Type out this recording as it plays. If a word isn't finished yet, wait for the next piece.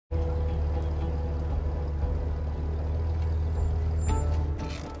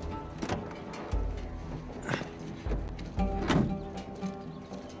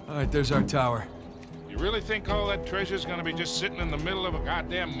Alright, there's our tower. You really think all that treasure's gonna be just sitting in the middle of a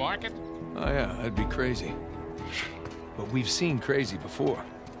goddamn market? Oh yeah, that'd be crazy. But we've seen crazy before.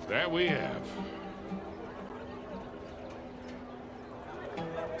 That we have.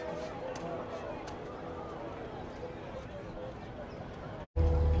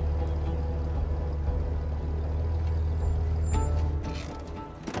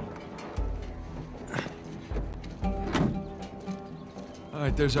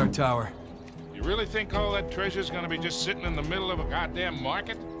 Alright, there's our tower. You really think all that treasure's gonna be just sitting in the middle of a goddamn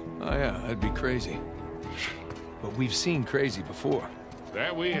market? Oh yeah, that'd be crazy. But we've seen crazy before.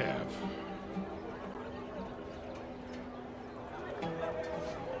 That we have.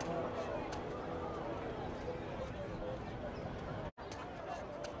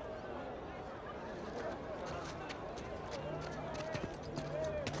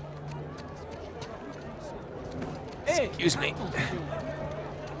 Excuse me.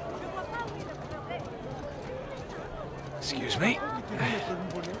 Excuse me.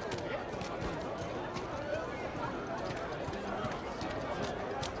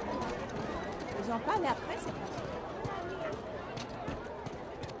 J'en parle après, c'est pas...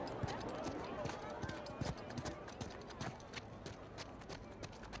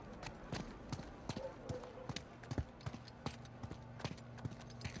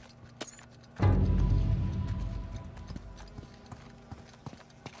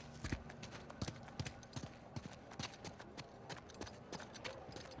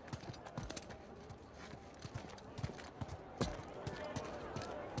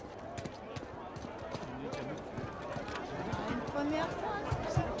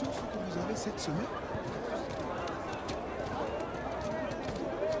 C'est tout ce que vous avez cette semaine?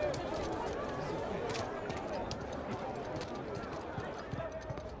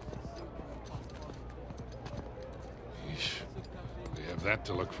 We have that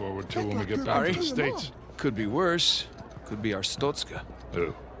to look forward to when we get back to the States. Could be worse. Could be our Stotska.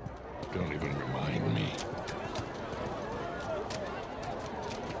 Oh, don't even remind me.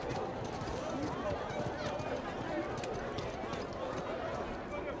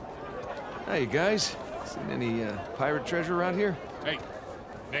 Hey, guys. Seen any pirate treasure around here? Hey,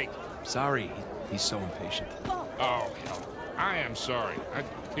 Nate. Sorry, he's so impatient. Oh, hell. I am sorry.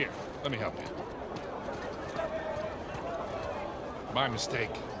 Here, let me help you. My mistake.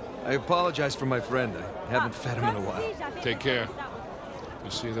 I apologize for my friend. I haven't fed him in a while. Take care.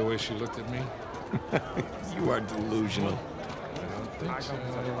 You see the way she looked at me? You are delusional. I don't think so.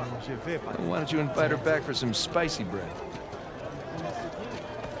 Why don't you invite her back for some spicy bread?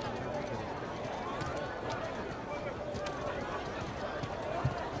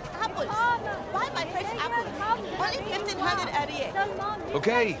 Apples! Buy my fresh apples. Only 1,500 RDA.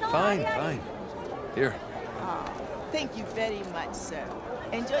 Okay, fine. Here. Oh, thank you very much, sir.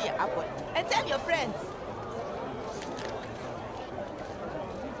 Enjoy your apple. And tell your friends.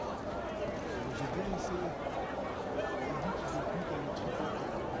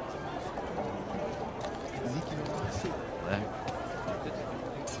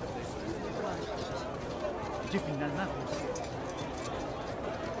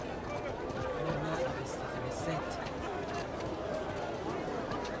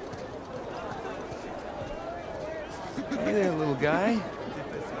 Hey there, little guy.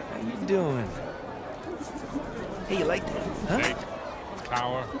 How you doing? Hey, you like that? Huh? Nate,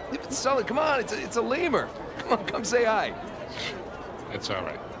 tower. Sully, come on, it's a lemur. Come say hi. It's all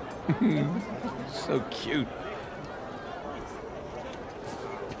right. So cute.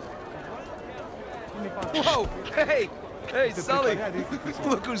 Whoa! Hey, Sully!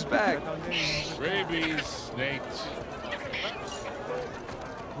 Look who's back. Rabies, Nate.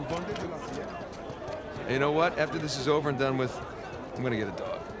 You know what? After this is over and done with, I'm gonna get a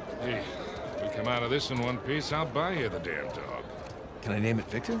dog. Hey, if we come out of this in one piece, I'll buy you the damn dog. Can I name it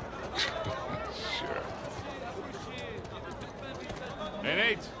Victor? Sure. Hey,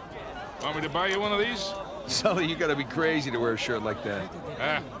 Nate. Want me to buy you one of these? Sully, you gotta be crazy to wear a shirt like that.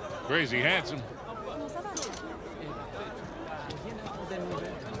 Ah, crazy handsome.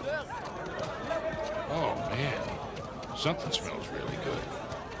 Oh, man. Something smells really good.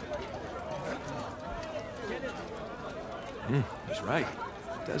 He's right.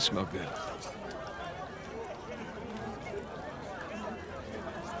 It does smell good.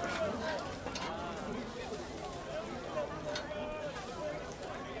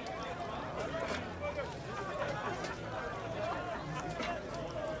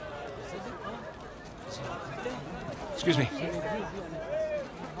 Excuse me.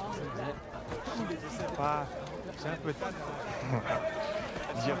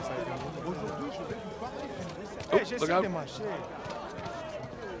 Oh, look out.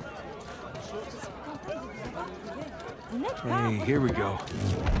 Hey, here we go.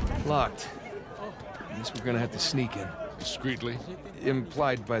 Locked. Guess we're gonna have to sneak in. Discreetly.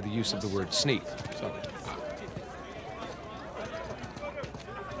 Implied by the use of the word sneak. So,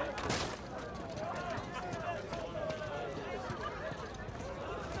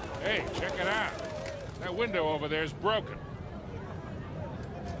 Hey, check it out. That window over there is broken.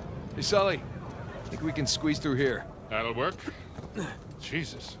 hey, Sully. Think we can squeeze through here? That'll work.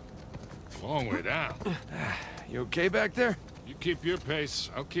 Jesus. Long way down. You okay back there? You keep your pace,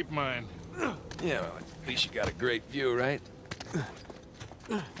 I'll keep mine. Yeah, well, at least you got a great view, right?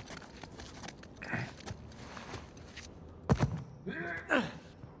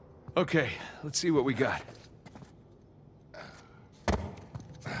 Okay, let's see what we got.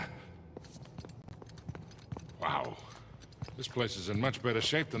 Wow. This place is in much better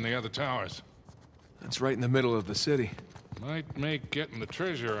shape than the other towers. That's right in the middle of the city. Might make getting the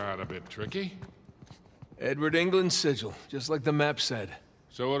treasure out a bit tricky. Edward England's sigil, just like the map said.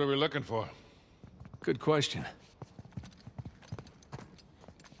 So what are we looking for? Good question.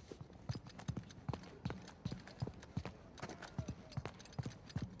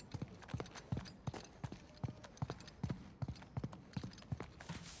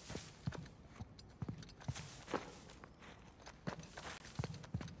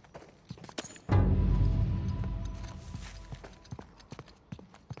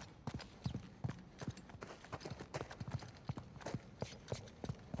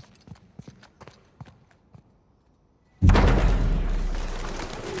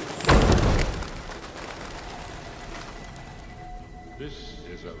 This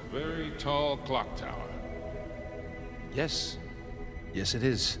is a very tall clock tower. Yes. Yes, it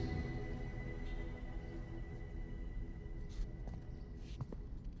is.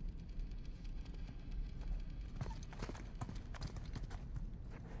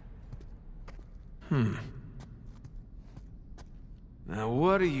 Now,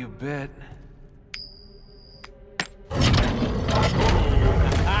 what do you bet?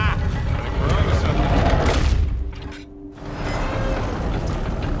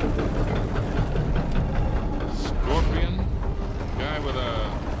 Scorpion? Guy with a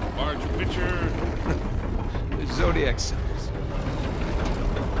large pitcher? The Zodiac symbols.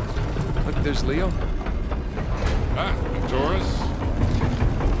 Look, there's Leo. Ah, Taurus.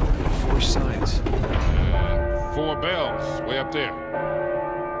 4 signs. And 4 bells way up there.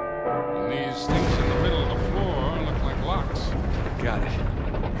 And these things in the middle of the floor look like locks. Got it.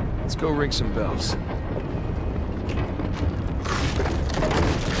 Let's go ring some bells.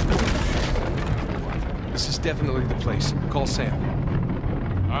 This is definitely the place. Call Sam.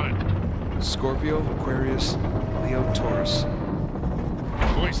 On it. Scorpio, Aquarius, Leo, Taurus.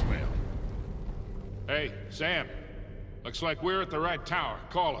 Voicemail. Hey, Sam. Looks like we're at the right tower.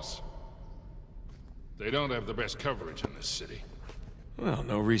 Call us. They don't have the best coverage in this city. Well,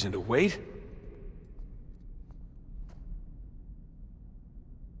 no reason to wait.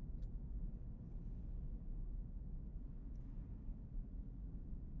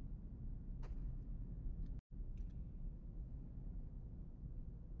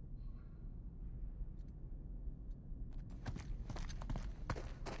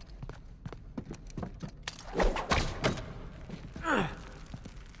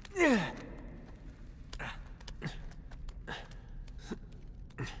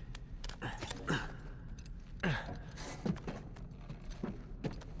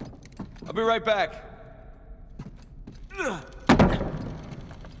 I'll be right back. Okay.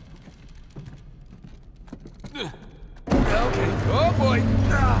 Oh boy.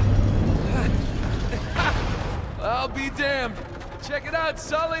 I'll be damned. Check it out,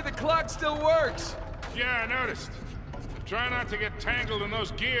 Sully. The clock still works. Yeah, I noticed. Try not to get tangled in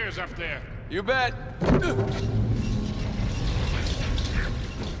those gears up there. You bet.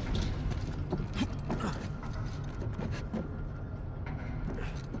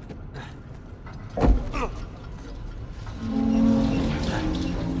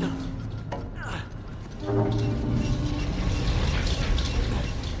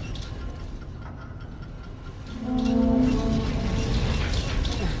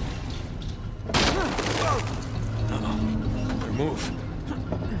 Move.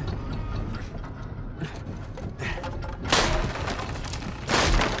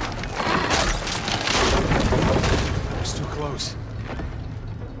 It's too close.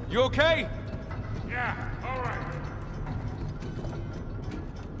 You okay? Yeah, all right.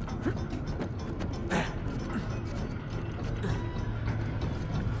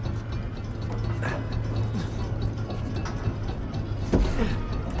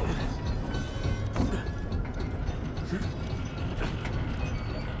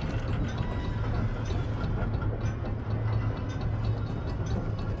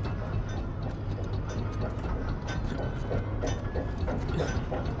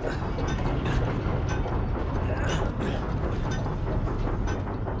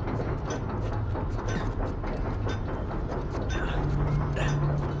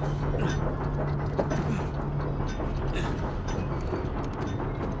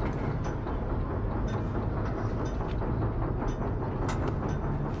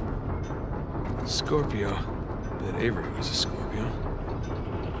 Scorpio. Bet Avery was a Scorpio.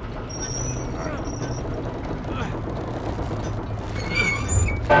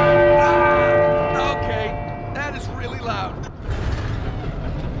 Okay, that is really loud.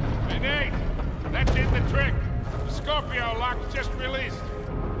 Hey, Nate! That did the trick. The Scorpio lock's just released.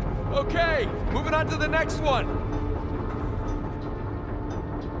 Okay, moving on to the next one.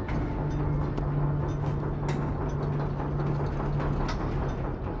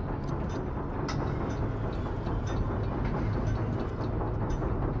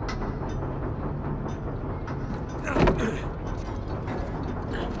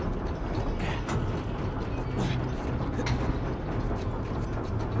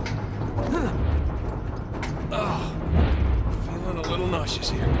 Feeling a little nauseous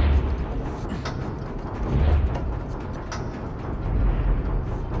here.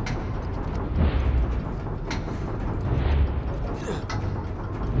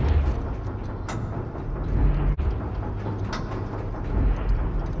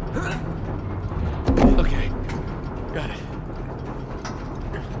 Okay, got it.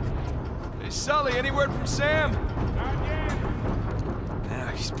 Hey, Sully, any word from Sam? Not yet. Nah,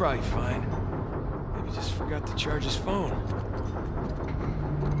 he's probably fine. Maybe just forgot to charge his phone.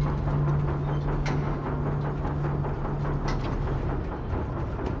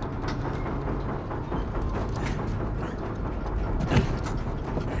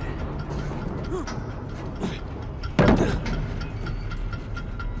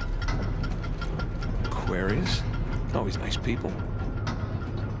 Aquarius? Always nice people.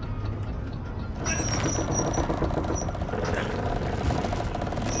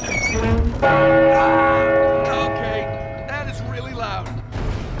 Okay, that is really loud.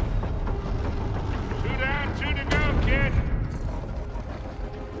 2 down, 2 to go, kid.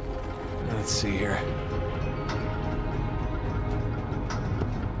 Let's see here.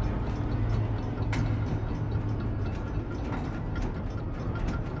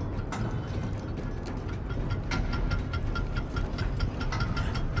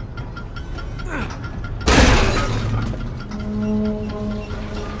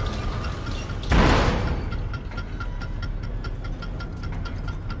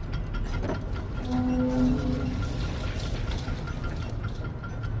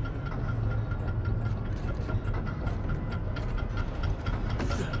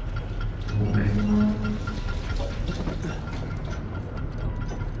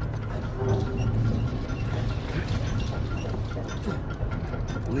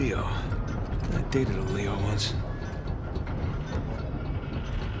 Leo. I dated a Leo once.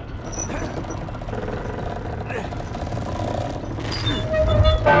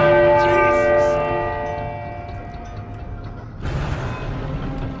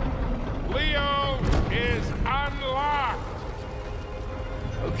 Leo is unlocked.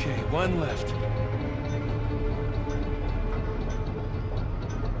 Okay, one left.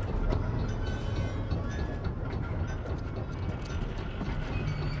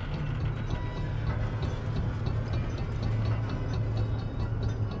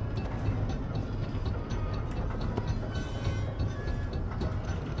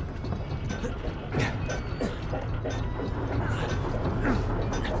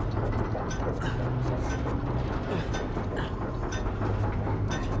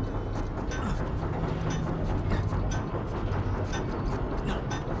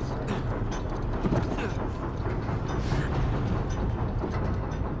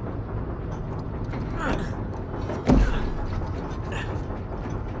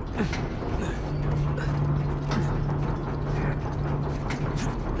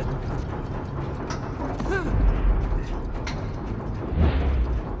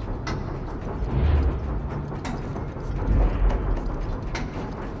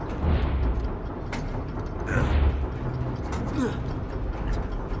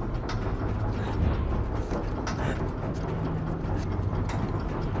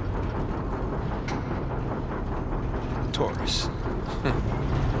 Taurus.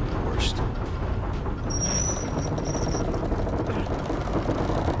 Worst.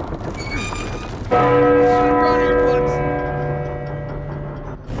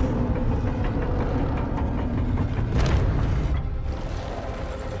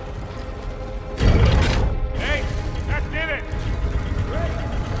 Hey, that did it.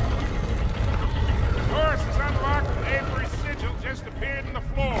 Taurus is unlocked and Avery's sigil just appeared in the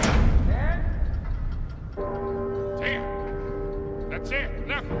floor. Damn. That's it.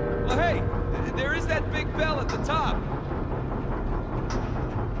 Nothing. Well, hey, there is that big bell at the top.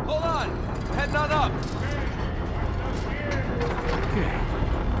 Hold on. Heading on up. Okay.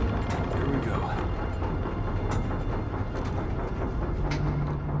 Here we go.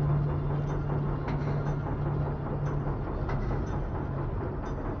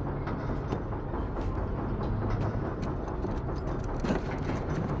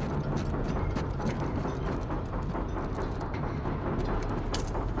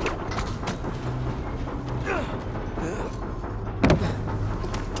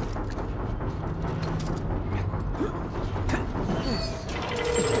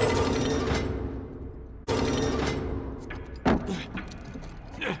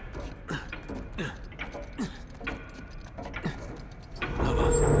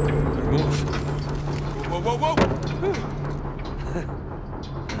 whoa!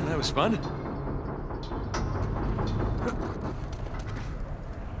 That was fun.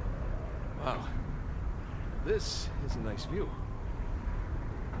 Wow. This is a nice view.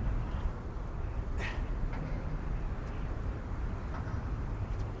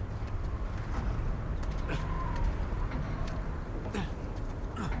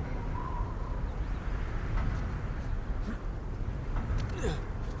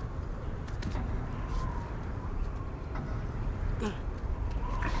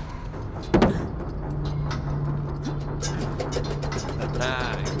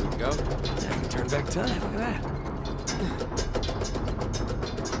 Ah, here we go. I can turn back time. Look at that.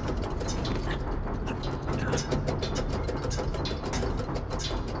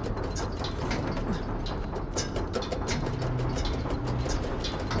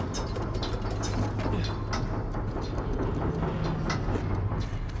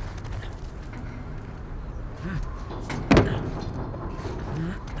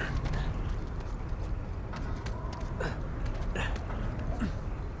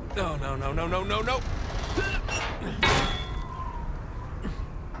 No, no, no, no, no, no, no!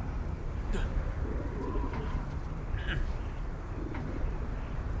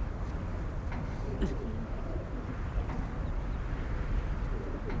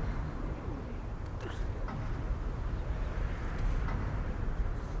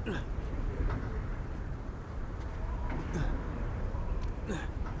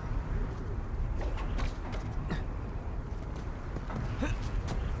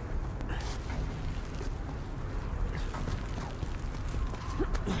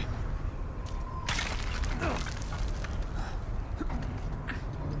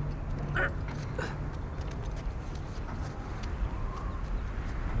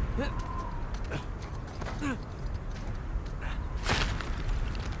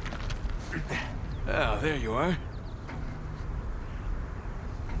 Oh, there you are.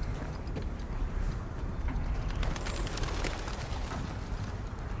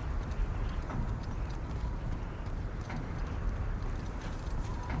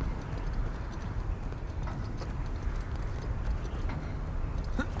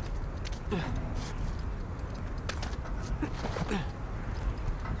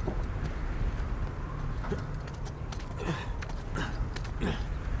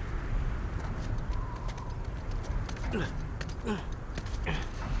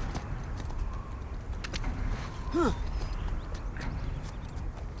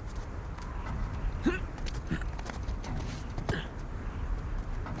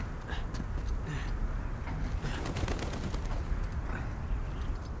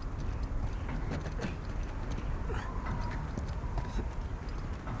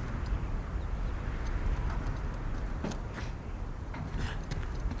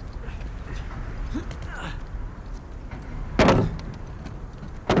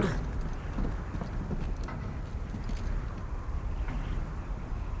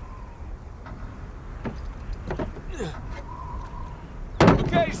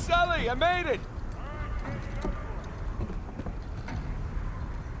 Okay, Sully, I made it!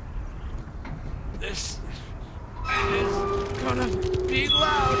 This is gonna be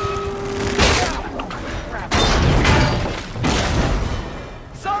loud.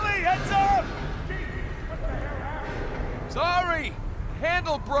 Sully, heads up! Sorry,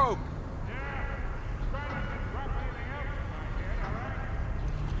 handle broke.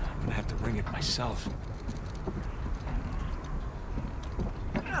 I'm gonna have to ring it myself.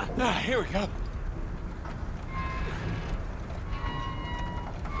 Ah, here we go.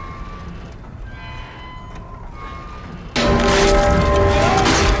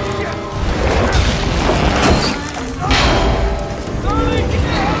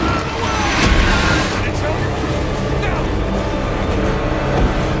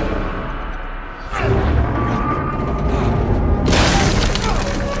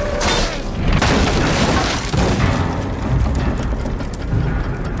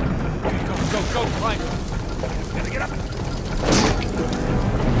 Go, climb. Gotta get up.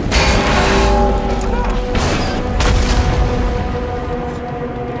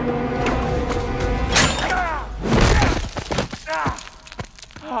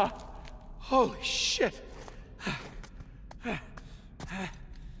 Holy shit.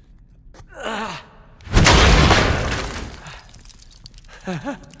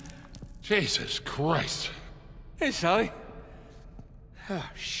 Jesus Christ. Hey, Sully. Oh,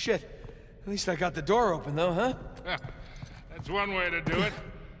 shit. At least I got the door open, though, huh? That's one way to do it.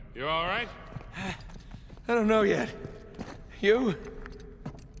 You all right? I don't know yet. You?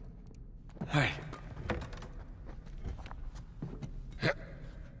 All right.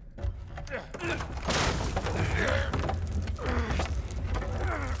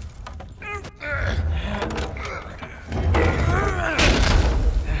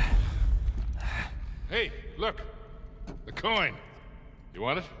 You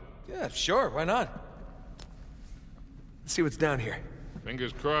want it? Yeah, sure, why not? Let's see what's down here.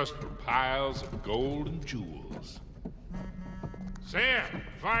 Fingers crossed for piles of gold and jewels. Sam,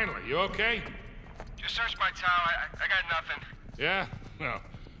 finally, you okay? Just searched my tower. I got nothing. Yeah? No.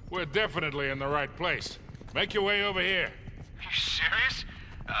 We're definitely in the right place. Make your way over here. Are you serious?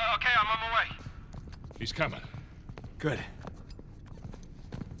 Okay, I'm on my way. He's coming. Good.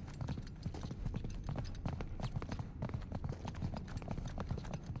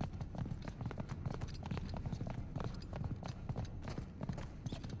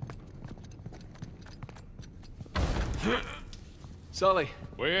 Sully.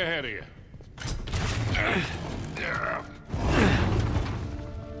 Way ahead of you.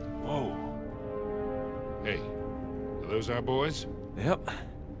 Whoa. Hey, are those our boys? Yep.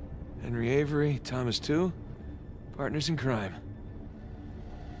 Henry Avery, Thomas too. Partners in crime.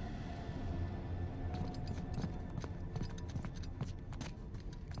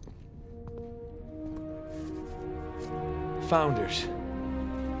 Founders.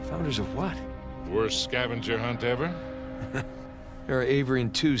 Founders of what? Worst scavenger hunt ever? There are Avery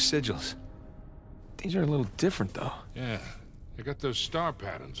and 2 sigils. These are a little different, though. Yeah. They got those star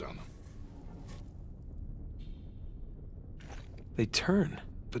patterns on them. They turn.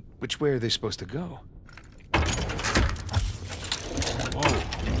 But which way are they supposed to go? Whoa.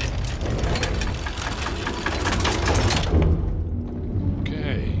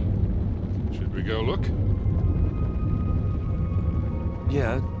 Okay. Should we go look?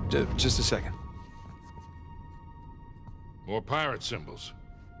 Yeah, just a second. More pirate symbols.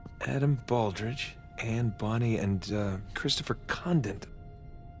 Adam Baldridge, Anne Bonny, and Christopher Condent.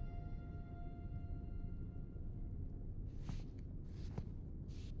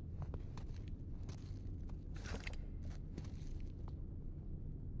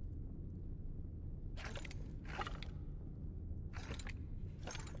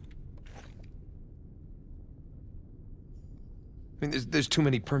 I mean, there's too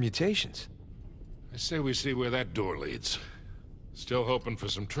many permutations. I say we see where that door leads. Still hoping for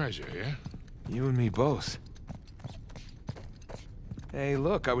some treasure, yeah? You and me both. Hey,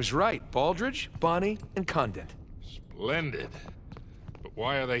 look, I was right. Baldridge, Bonny, and Condent. Splendid. But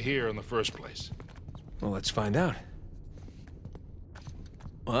why are they here in the first place? Well, let's find out.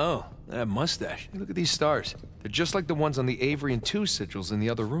 Wow, that mustache. Hey, look at these stars. They're just like the ones on the Avery and 2 sigils in the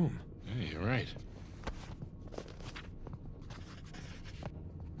other room. Yeah, you're right.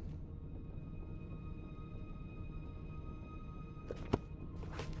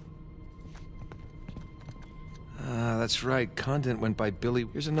 That's right. Condent went by Billy.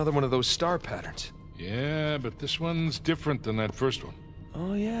 Here's another one of those star patterns. Yeah, but this one's different than that first one.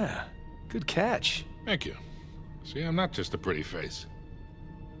 Oh, yeah. Good catch. Thank you. See, I'm not just a pretty face.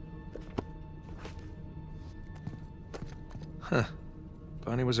 Huh.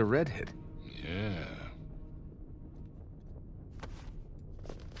 Bonnie was a redhead. Yeah.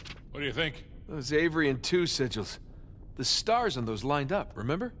 What do you think? Those Avery and 2 sigils. The stars on those lined up,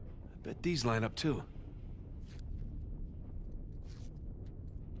 remember? I bet these line up too.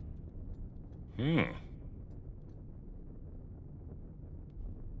 Hmm.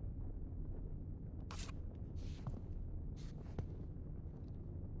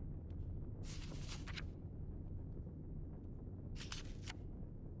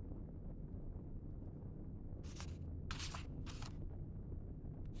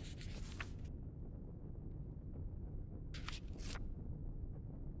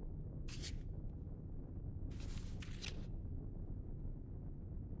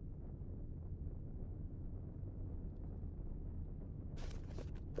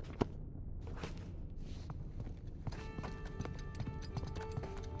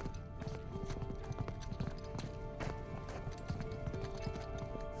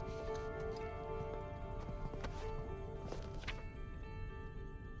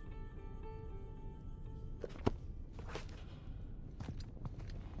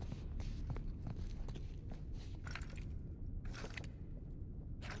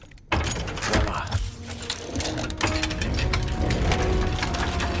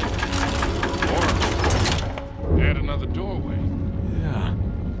 Add another doorway. Yeah.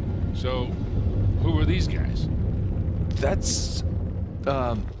 So, who are these guys? That's...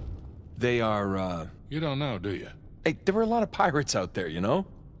 They are, You don't know, do you? Hey, there were a lot of pirates out there, you know?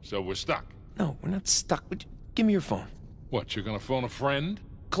 So we're stuck. No, we're not stuck. Give me your phone. What, you're gonna phone a friend?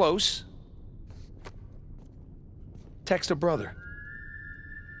 Close. Text a brother.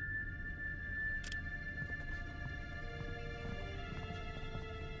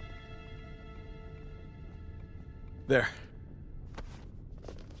 There.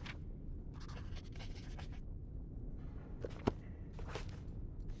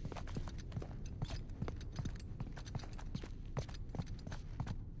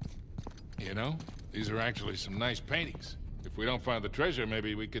 You know, these are actually some nice paintings. If we don't find the treasure,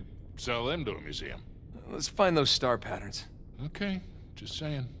 maybe we could sell them to a museum. Let's find those star patterns. Okay, just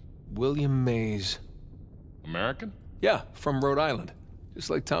saying. William Mays. American? Yeah, from Rhode Island. Just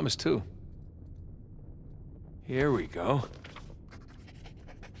like Thomas, too. Here we go.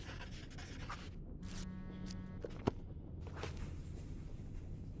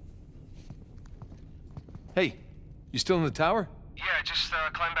 Hey, you still in the tower? Yeah, just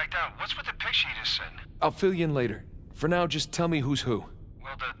climb back down. What's with the picture you just sent? I'll fill you in later. For now, just tell me who's who.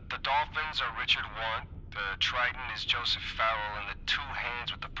 Well, the dolphins are Richard Want, the trident is Joseph Farrell, and the two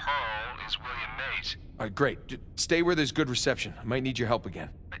hands with the pearl is William Mays. All right, great. Stay where there's good reception. I might need your help again.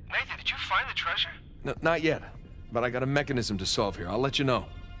 Nathan, did you find the treasure? No, not yet, but I got a mechanism to solve here. I'll let you know.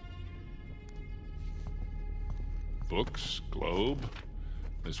 Books, globe.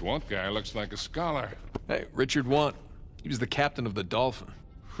 This Want guy looks like a scholar. Hey, Richard Want. He was the captain of the Dolphin.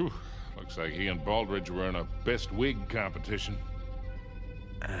 Whew. Looks like he and Baldridge were in a best wig competition.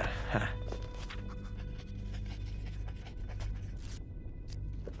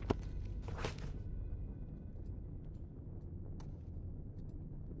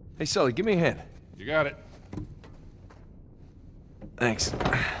 Hey, Sully, give me a hand. You got it. Thanks.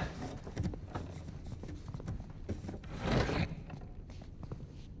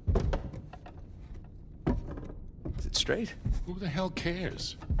 Is it straight? Who the hell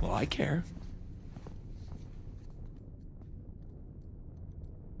cares? Well, I care.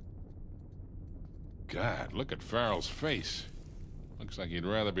 God, look at Farrell's face. Looks like he'd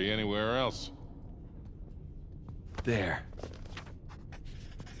rather be anywhere else. There.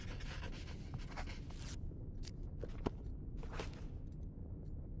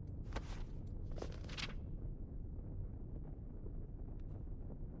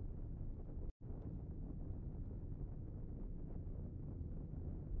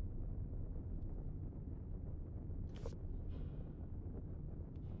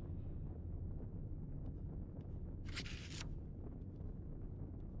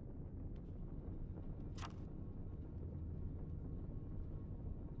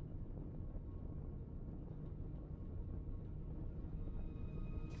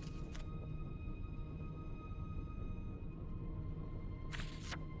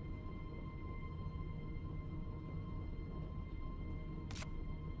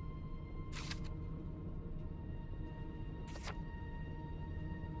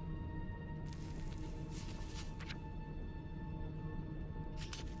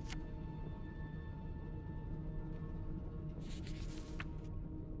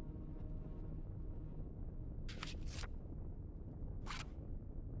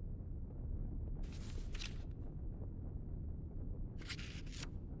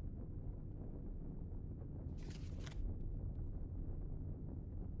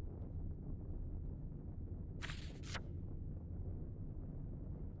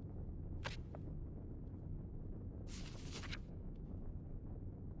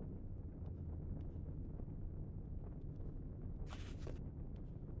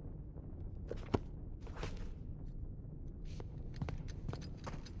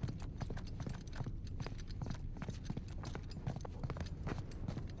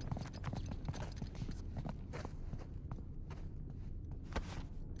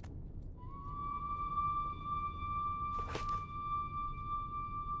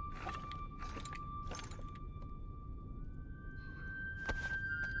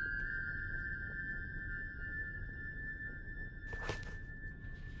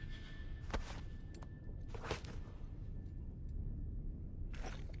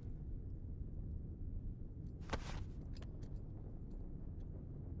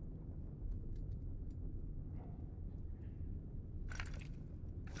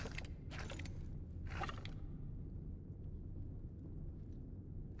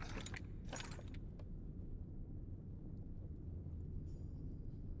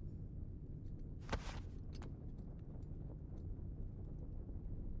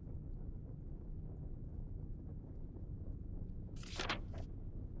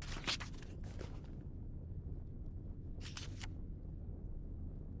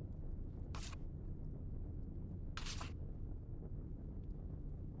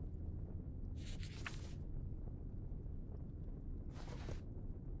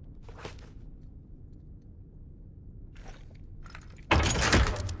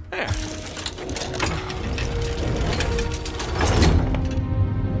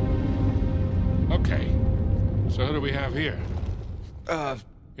 Okay, so who do we have here? Uh,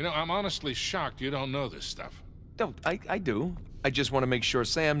 You know, I'm honestly shocked you don't know this stuff. no, I do. I just want to make sure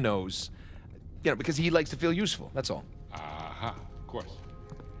Sam knows. You know, because he likes to feel useful, that's all. Aha, of course.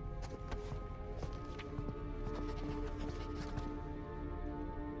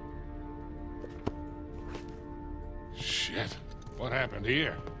 Shit. What happened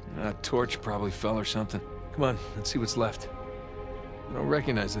here? A torch probably fell or something. Come on, let's see what's left. I don't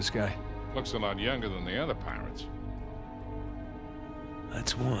recognize this guy. Looks a lot younger than the other pirates.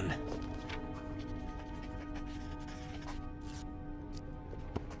 That's one.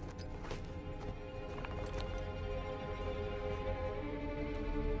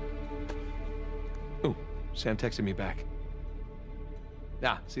 Oh, Sam texted me back.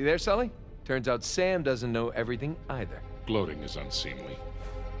 Ah, see there, Sully? Turns out Sam doesn't know everything either. Gloating is unseemly.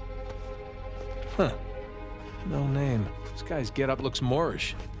 Huh. No name. This guy's getup looks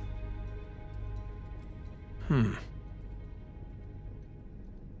Moorish.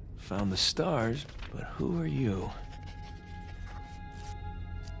 Found the stars, but who are you?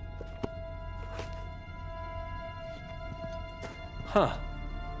 Huh.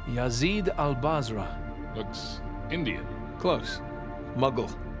 Yazid al-Basra. Looks Indian. Close.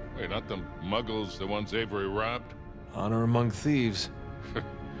 Muggle. Wait, aren't the Muggles the ones Avery robbed? Honor among thieves.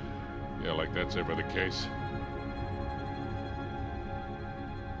 Yeah, like that's ever the case.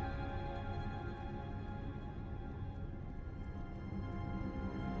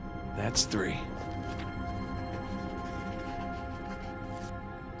 That's three.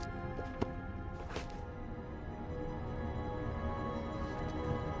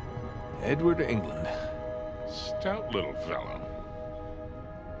 Edward England. Stout little fellow.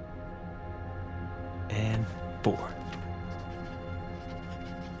 And four.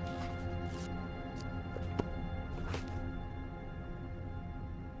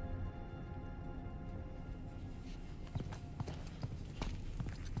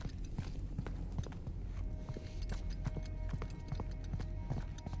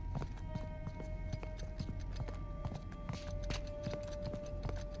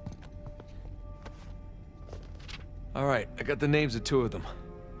 All right, I got the names of two of them.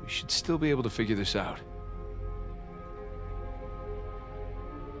 We should still be able to figure this out.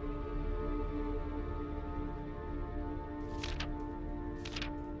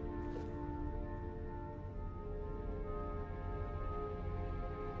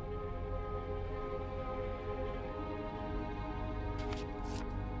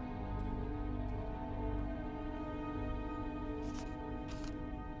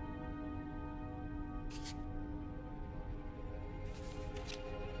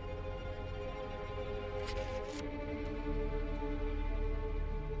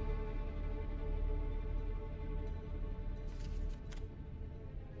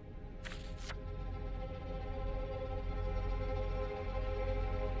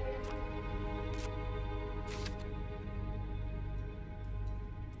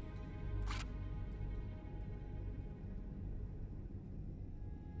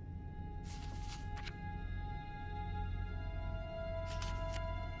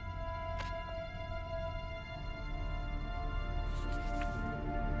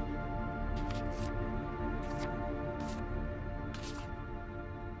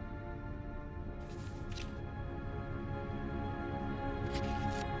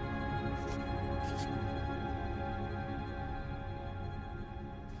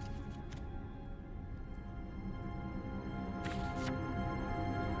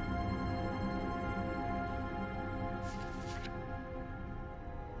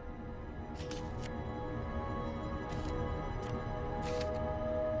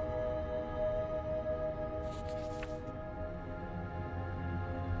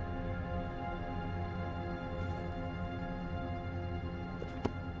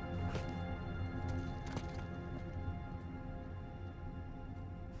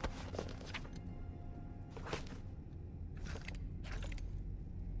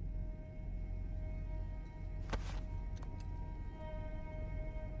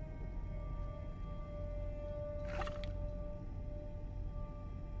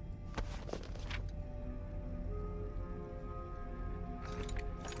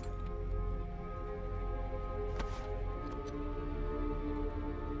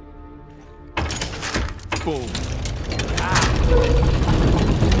 Boom.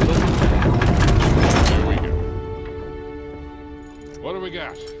 Here we go. What do we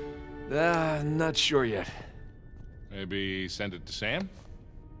got? Not sure yet. Maybe send it to Sam?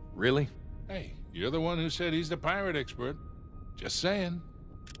 Really? Hey, you're the one who said he's the pirate expert. Just saying.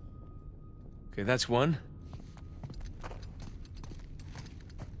 Okay, that's one.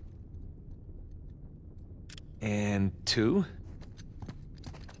 And two.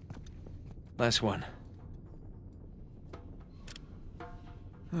 Last one.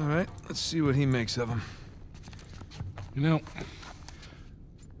 All right, let's see what he makes of them. You know,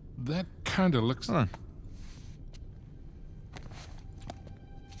 that kind of looks... Hold on.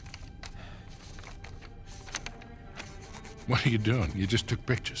 What are you doing? You just took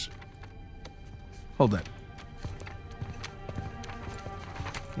pictures. Hold that.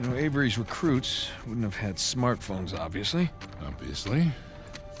 You know, Avery's recruits wouldn't have had smartphones, obviously. Obviously.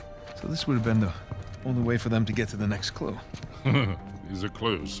 So this would have been the only way for them to get to the next clue. These are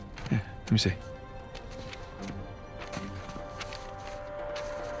clues. Yeah, let me see.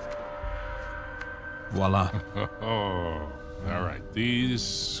 Voila. Oh, all right.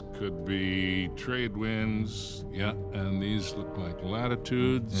 These could be trade winds. Yeah, and these look like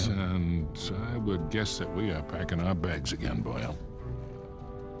latitudes, and I would guess that we are packing our bags again, Boyle.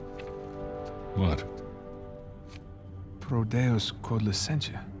 What? Pro Deus quod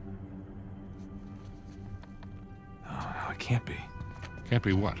licentia. Oh, no, it can't be. Can't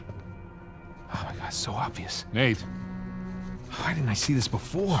be what? Oh my God, it's so obvious. Nate. Why didn't I see this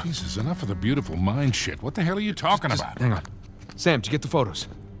before? Jesus, enough of the beautiful mind shit. What the hell are you talking about? Hang on. Sam, did you get the photos?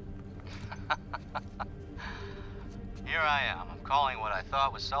 Here I am. I'm calling what I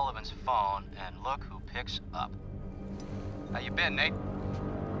thought was Sullivan's phone, and look who picks up. How you been, Nate?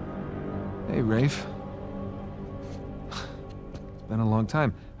 Hey, Rafe. It's been a long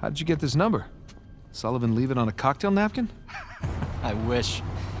time. How did you get this number? Sullivan leave it on a cocktail napkin? I wish.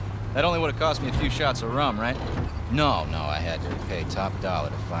 That only would have cost me a few shots of rum, right? No, I had to pay top dollar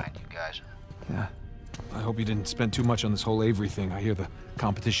to find you guys. Yeah. I hope you didn't spend too much on this whole Avery thing. I hear the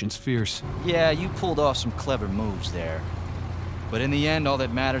competition's fierce. Yeah, you pulled off some clever moves there. But in the end, all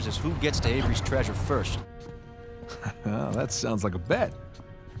that matters is who gets to Avery's treasure first. Well, that sounds like a bet.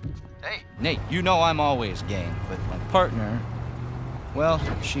 Hey, Nate, you know I'm always game, but my partner, well,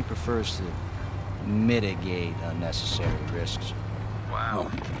 she prefers to mitigate unnecessary risks.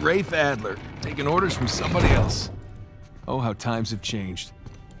 Wow. Rafe Adler, taking orders from somebody else. Oh, how times have changed.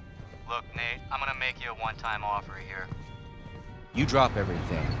 Look, Nate, I'm gonna make you a one-time offer here. You drop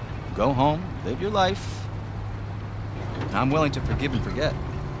everything. Go home, live your life. I'm willing to forgive and forget.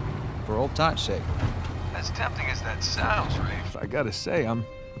 For old time's sake. As tempting as that sounds, Rafe. I gotta say, I'm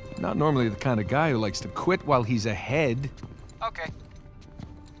not normally the kind of guy who likes to quit while he's ahead. Okay.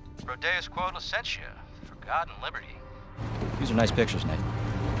 Prodeus quod licentia, for God and liberty. These are nice pictures, Nate.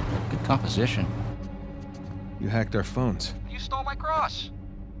 Good composition. You hacked our phones. You stole my cross.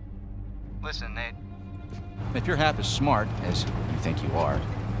 Listen, Nate. If you're half as smart as you think you are,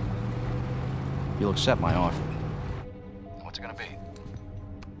 you'll accept my offer. What's it gonna be?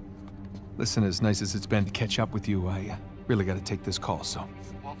 Listen, as nice as it's been to catch up with you, I really gotta take this call, so...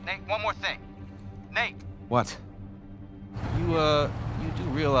 Well, Nate, one more thing. Nate! What? You do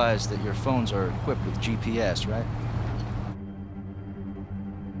realize that your phones are equipped with GPS, right?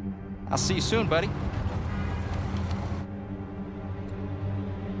 I'll see you soon, buddy.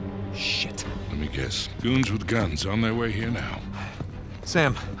 Shit. Let me guess. Goons with guns on their way here now.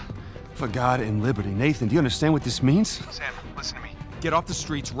 Sam, For God and liberty. Nathan, do you understand what this means? Sam, listen to me. get off the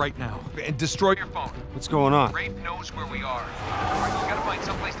streets right now and destroy Your phone. What's going on? Rafe knows where we are. All right, you gotta find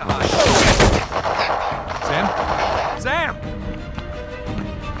someplace to hide. Sam? Sam!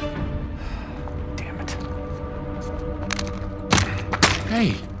 Damn it.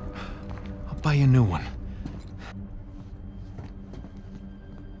 Hey! I'll buy you a new one.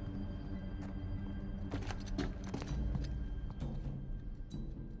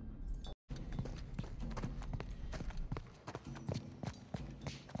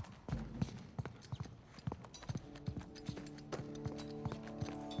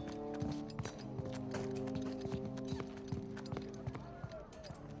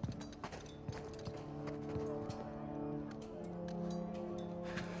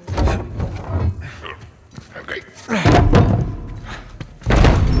 Okay.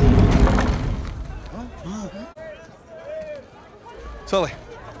 Sully.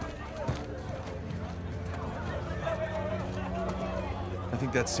 I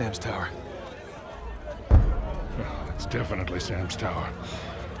think that's Sam's tower. It's definitely Sam's tower.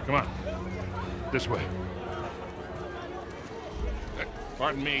 Come on. This way.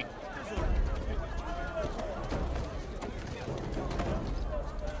 Pardon me.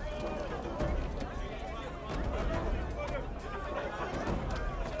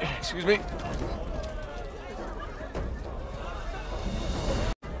 Excuse me.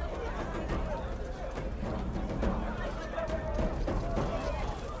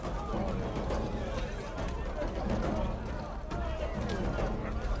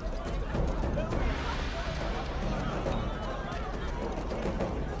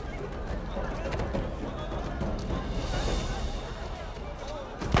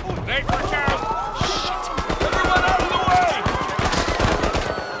 Nate, watch out! Everyone out of the way!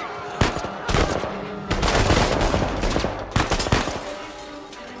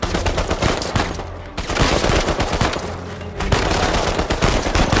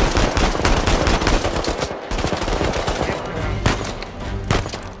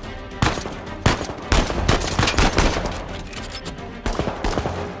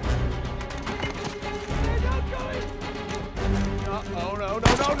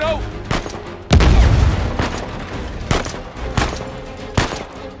 no!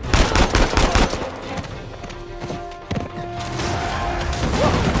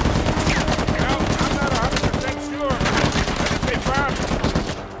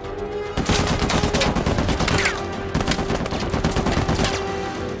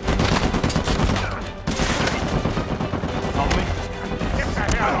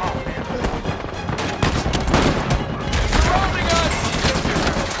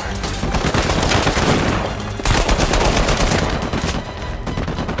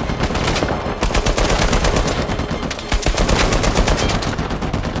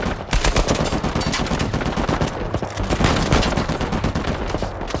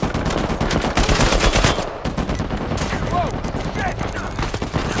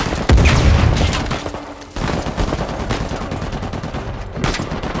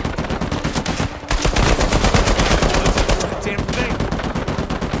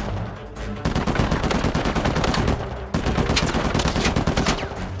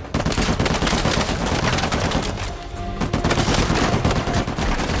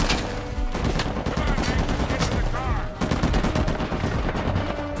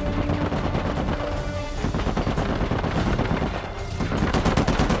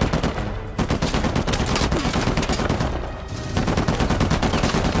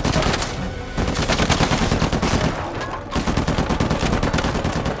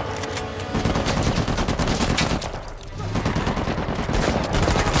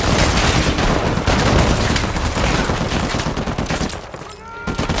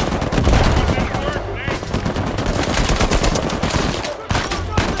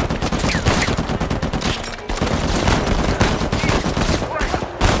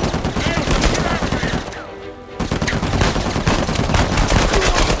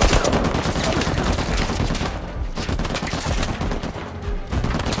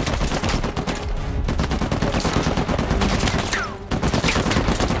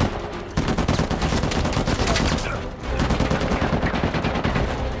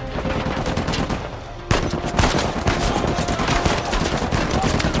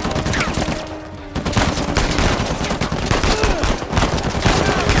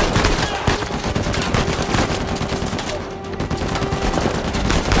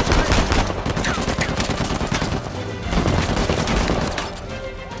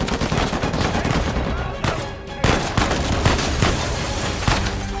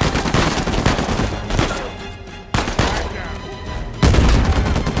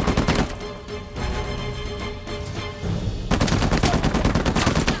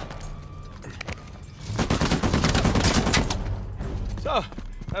 So,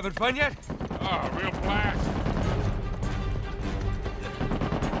 having fun yet? Oh, real blast.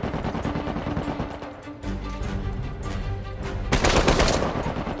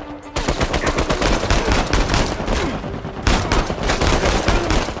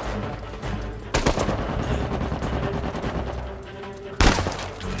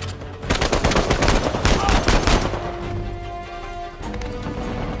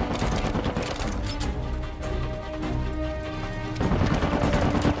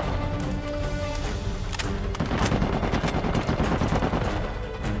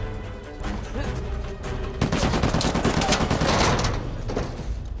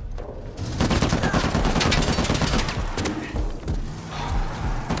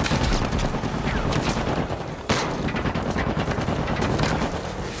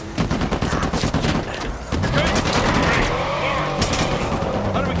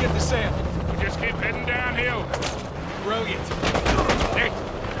 Brilliant. Nick,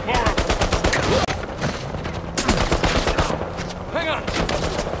 more of them. Hang on.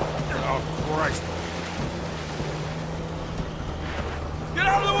 Oh, Christ. Get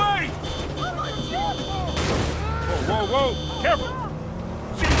out of the way! Whoa, whoa, whoa. Careful.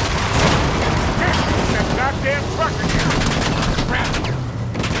 See? That goddamn truck again. Crap.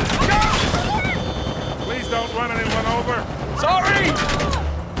 Please don't run anyone over. Sorry!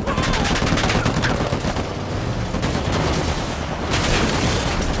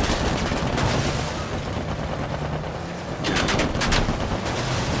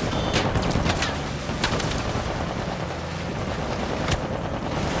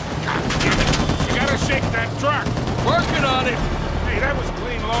 Shake that truck! Working on it! Hey, that was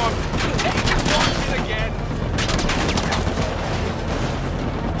clean lawn. Watch it again!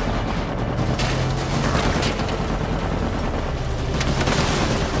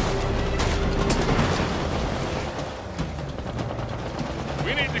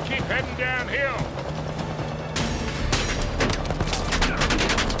 We need to keep heading downhill.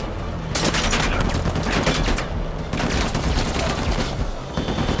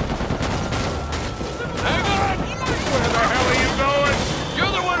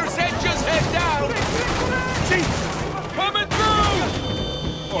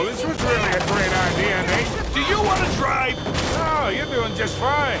 just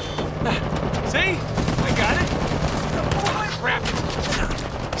fine. See? I got it. Crap!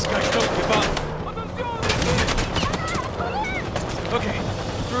 These guys don't give up. Okay,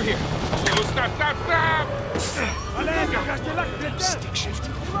 through here. Oh, stop! Stick shift.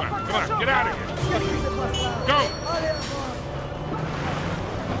 Come on, get out of here. Go!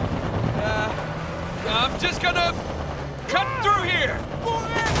 I'm just gonna cut through here.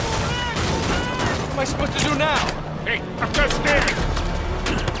 What am I supposed to do now? Hey, up those stairs!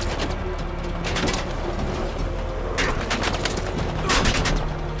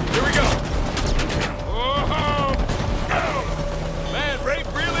 Here we go. Oh! Man, Rafe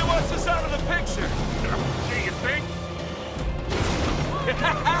really wants us out of the picture. Gee, you think?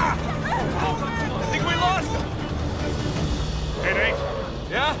 I think we lost him. Hey, Nate,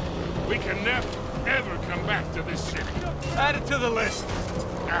 Yeah? we can never, ever come back to this city. Add it to the list.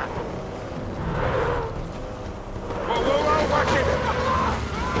 Ah. Whoa, watch it!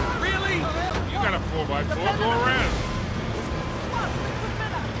 Really? You got a 4x4, go around.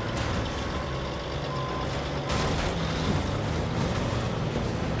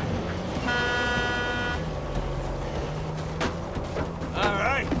 All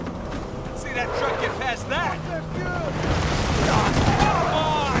right. Let's see that truck get past that.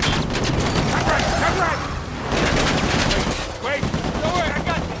 Come on! Wait! Don't worry, I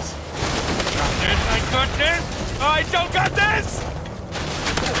got this. I got this. I don't got this.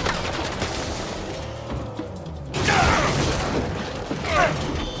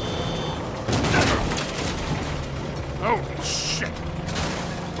 Holy shit!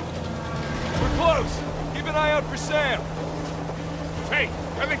 We're close. Keep an eye out for Sam. Hey,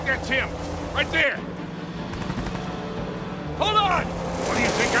 I think that's him. Right there! Hold on. What do you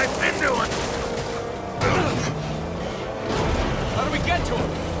think I've been doing? How do we get to him?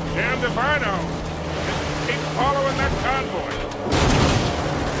 Damned if I know. Just keep following that convoy.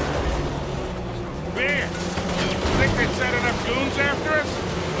 Man, think they set enough goons after us?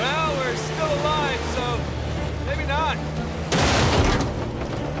 Well, we're still alive, so maybe not.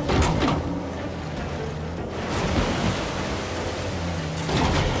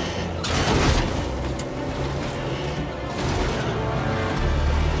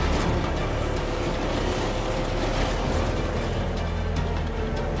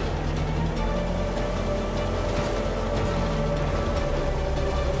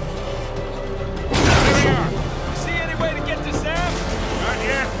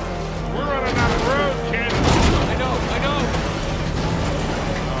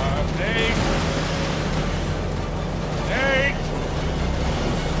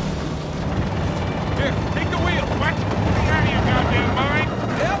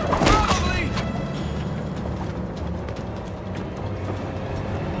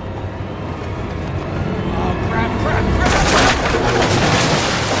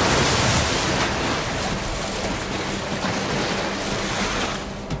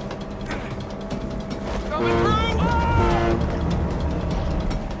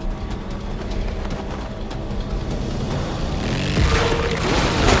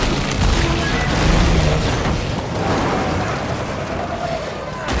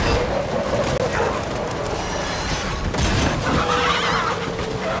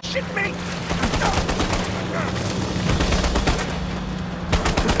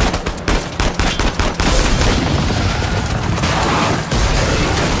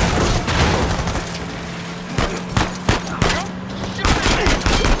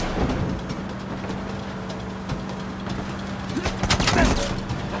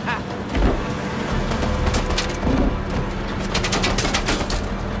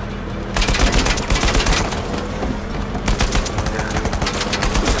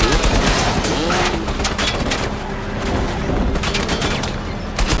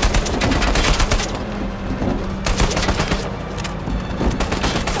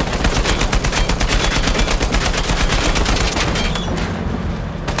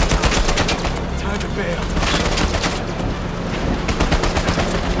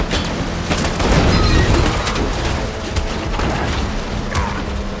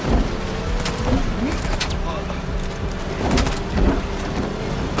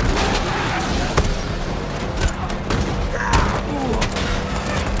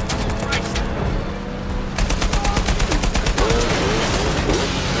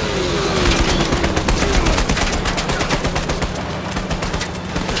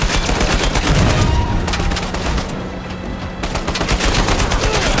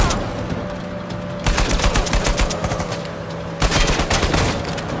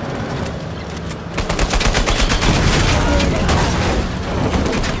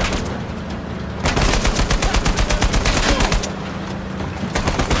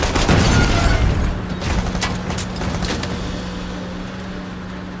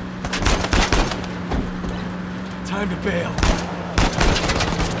 bail.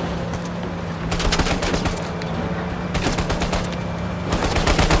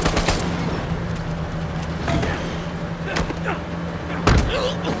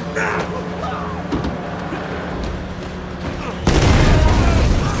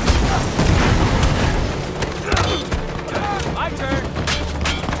 My turn.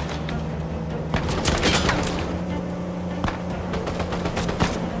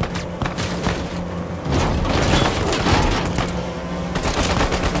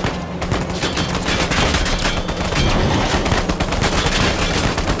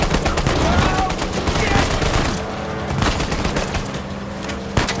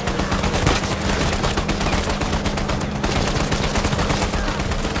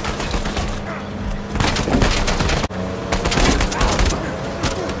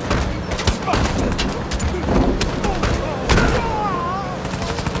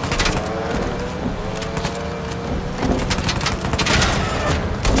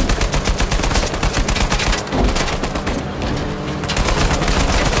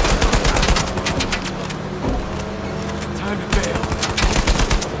 Time to bail.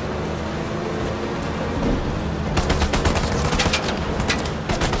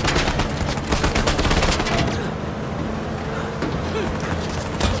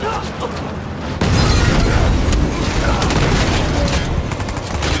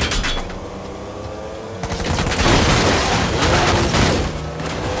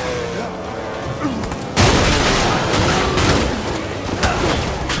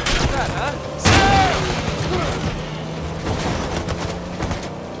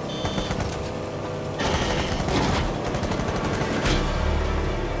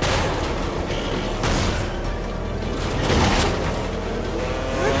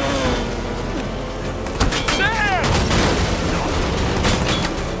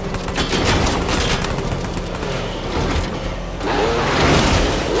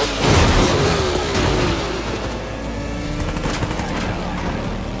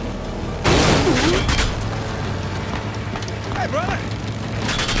 Hey, brother!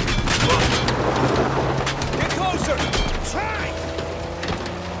 Get closer! Try!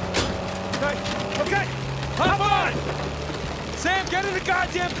 Okay, hop on! Sam, get in the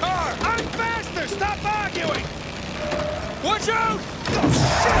goddamn car! I'm faster! Stop arguing! Watch out! Oh,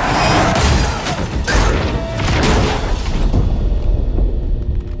 shit!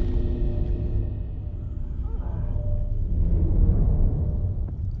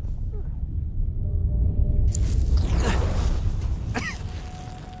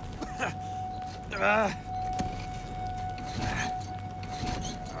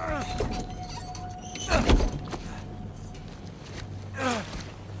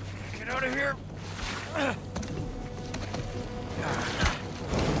 Get out of here!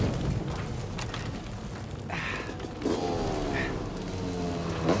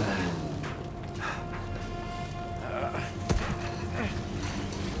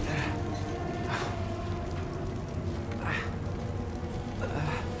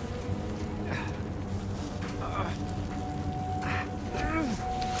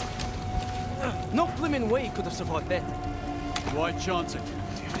 No blimmin' way you could have survived that. Why chance it?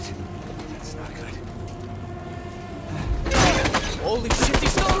 Damn it. That's not good. Holy shit,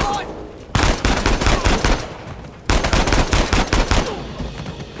 he's still alive!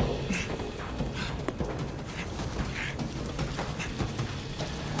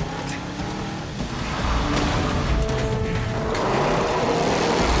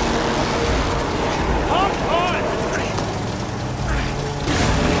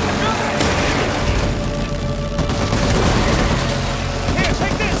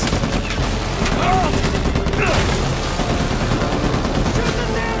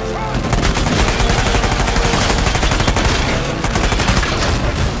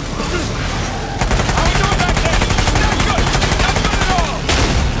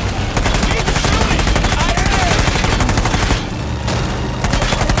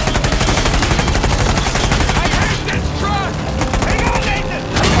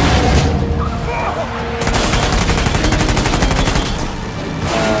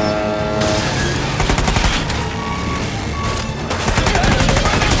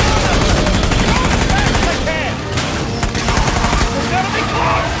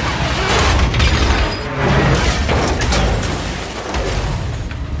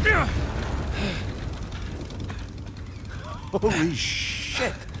 Holy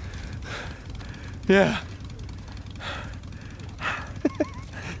shit. Yeah.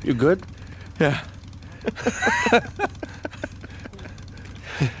 You good? Yeah.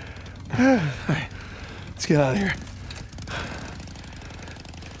 All right, let's get out of here.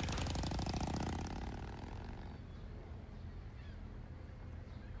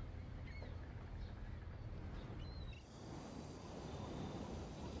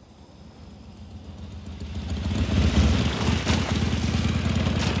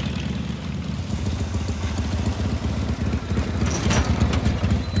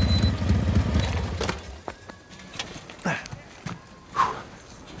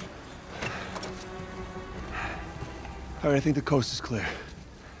 All right, I think the coast is clear.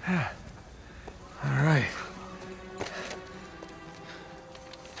 All right.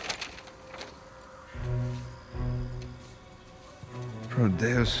 Pro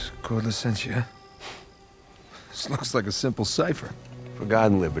Deus Cor Licentia. This looks like a simple cipher. For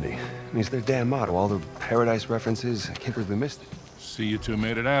God and liberty. I mean, it's their damn motto. All the paradise references. I can't believe we missed it. See, you two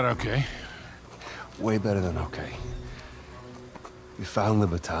made it out okay. Way better than okay. We found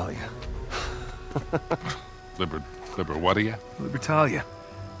Libertalia. Liber, what are you? Libertalia.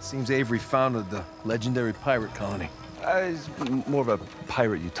 Seems Avery founded the legendary pirate colony. It's more of a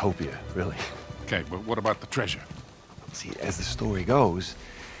pirate utopia, really. Okay, but what about the treasure? See, as the story goes,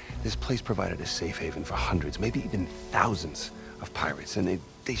 this place provided a safe haven for hundreds, maybe even thousands of pirates, and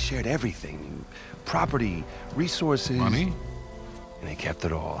they shared everything. Property, resources... Money? And they kept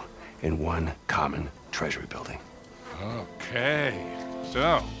it all in one common treasury building. Okay.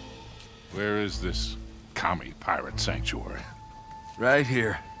 So, where is this commie pirate sanctuary? Right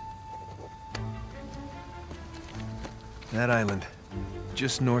here. That island,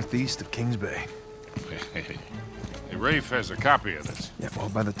 just northeast of Kings Bay. Hey, Rafe has a copy of this. Yeah, well,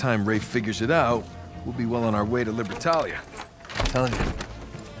 by the time Rafe figures it out, we'll be well on our way to Libertalia. I'm telling you,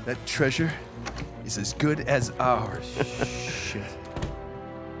 that treasure is as good as ours. Shit.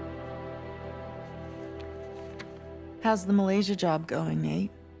 How's the Malaysia job going,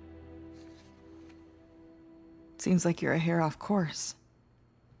 Nate? Seems like you're a hair off course.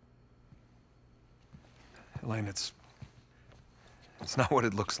 Elaine, it's not what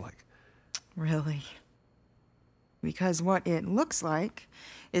it looks like. Really? Because what it looks like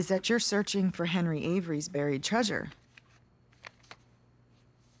is that you're searching for Henry Avery's buried treasure.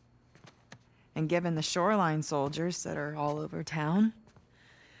 And given the shoreline soldiers that are all over town,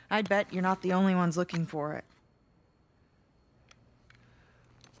 I'd bet you're not the only ones looking for it.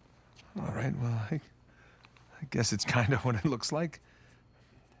 All right, well, I guess it's kind of what it looks like.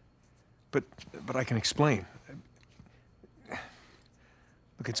 But I can explain.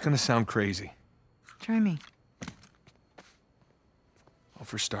 Look, it's gonna sound crazy. Try me. Well,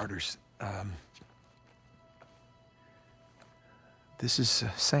 for starters, this is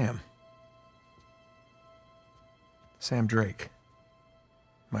Sam. Sam Drake.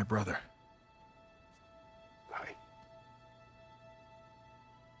 My brother. Hi.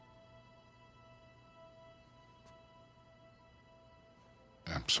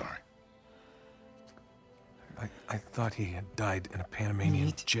 I'm sorry. I thought he had died in a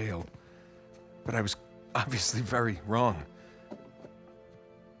Panamanian jail, but I was obviously very wrong.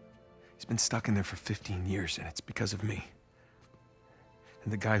 He's been stuck in there for 15 years, and it's because of me.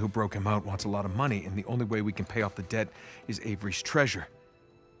 And the guy who broke him out wants a lot of money, and the only way we can pay off the debt is Avery's treasure.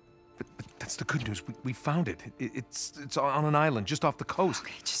 But that's the good news. We found it. It's on an island just off the coast.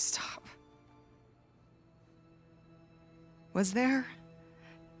 Okay, just stop. Was there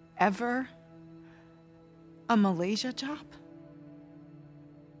ever a Malaysia job?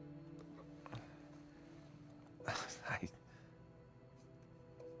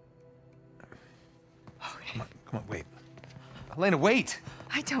 Come on, wait. Elena, wait!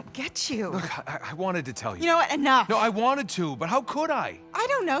 I don't get you. Look, I wanted to tell you. You know what? Enough. No, I wanted to, but how could I? I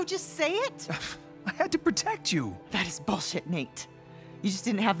don't know. Just say it. I had to protect you. That is bullshit, Nate. You just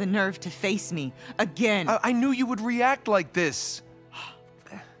didn't have the nerve to face me again. I knew you would react like this.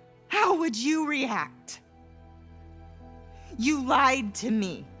 How would you react? You lied to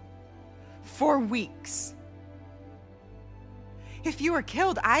me for weeks. If you were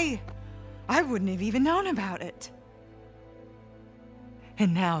killed, I wouldn't have even known about it.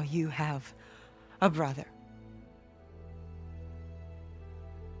 And now you have a brother.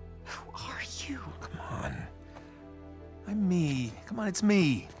 Who are you? Come on. I'm me. Come on, it's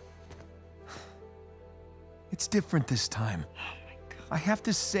me. It's different this time. Oh my God. I have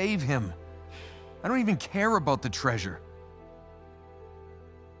to save him. I don't even care about the treasure.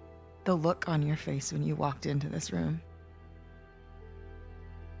 The look on your face when you walked into this room.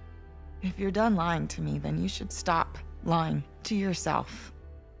 If you're done lying to me, then you should stop lying to yourself.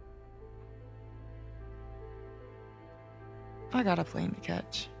 I got a plane to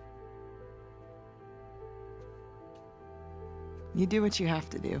catch. You do what you have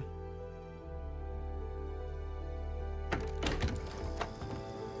to do.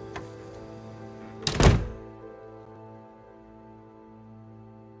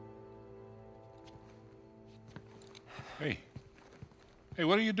 Hey,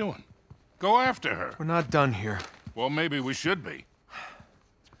 what are you doing? Go after her. We're not done here. Well, maybe we should be.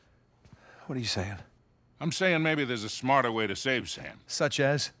 What are you saying? I'm saying maybe there's a smarter way to save Sam. Such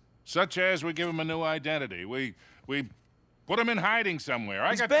as? Such as we give him a new identity. We Put him in hiding somewhere.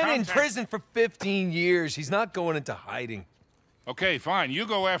 He's been in prison for 15 years. He's not going into hiding. Okay, fine. You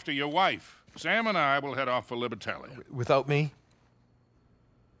go after your wife. Sam and I will head off for Libertalia. Without me?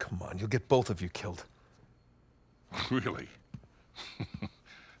 Come on, you'll get both of you killed. Really?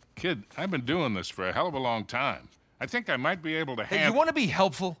 Kid, I've been doing this for a hell of a long time. I think I might be able to Hey, you want to be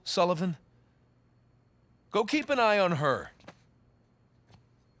helpful, Sullivan? Go keep an eye on her.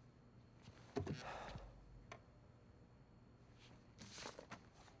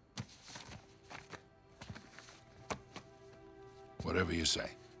 Whatever you say.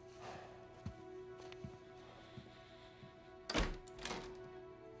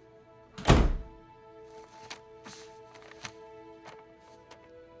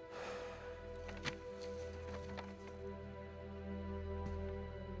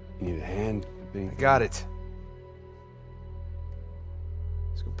 You need a hand? I got it.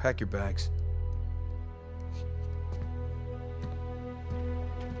 Let's go pack your bags.